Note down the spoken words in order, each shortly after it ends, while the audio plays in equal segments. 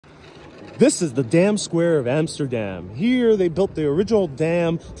This is the dam square of Amsterdam. Here they built the original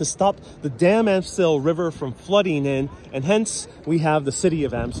dam to stop the Dam Amstel River from flooding in, and hence we have the city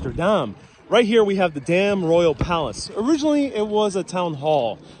of Amsterdam. Right here we have the Dam Royal Palace. Originally it was a town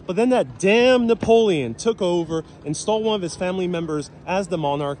hall, but then that damn Napoleon took over, installed one of his family members as the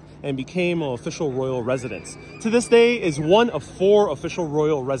monarch, and became an official royal residence. To this day is one of 4 official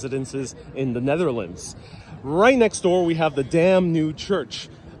royal residences in the Netherlands. Right next door we have the Dam New Church.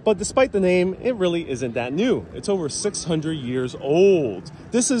 But despite the name, it really isn't that new. It's over 600 years old.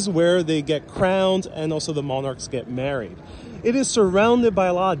 This is where they get crowned and also the monarchs get married. It is surrounded by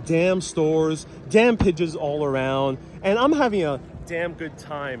a lot of dam stores, dam pigeons all around, and I'm having a damn good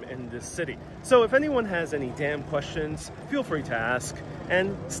time in this city. So if anyone has any dam questions, feel free to ask,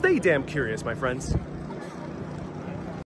 and stay damn curious, my friends.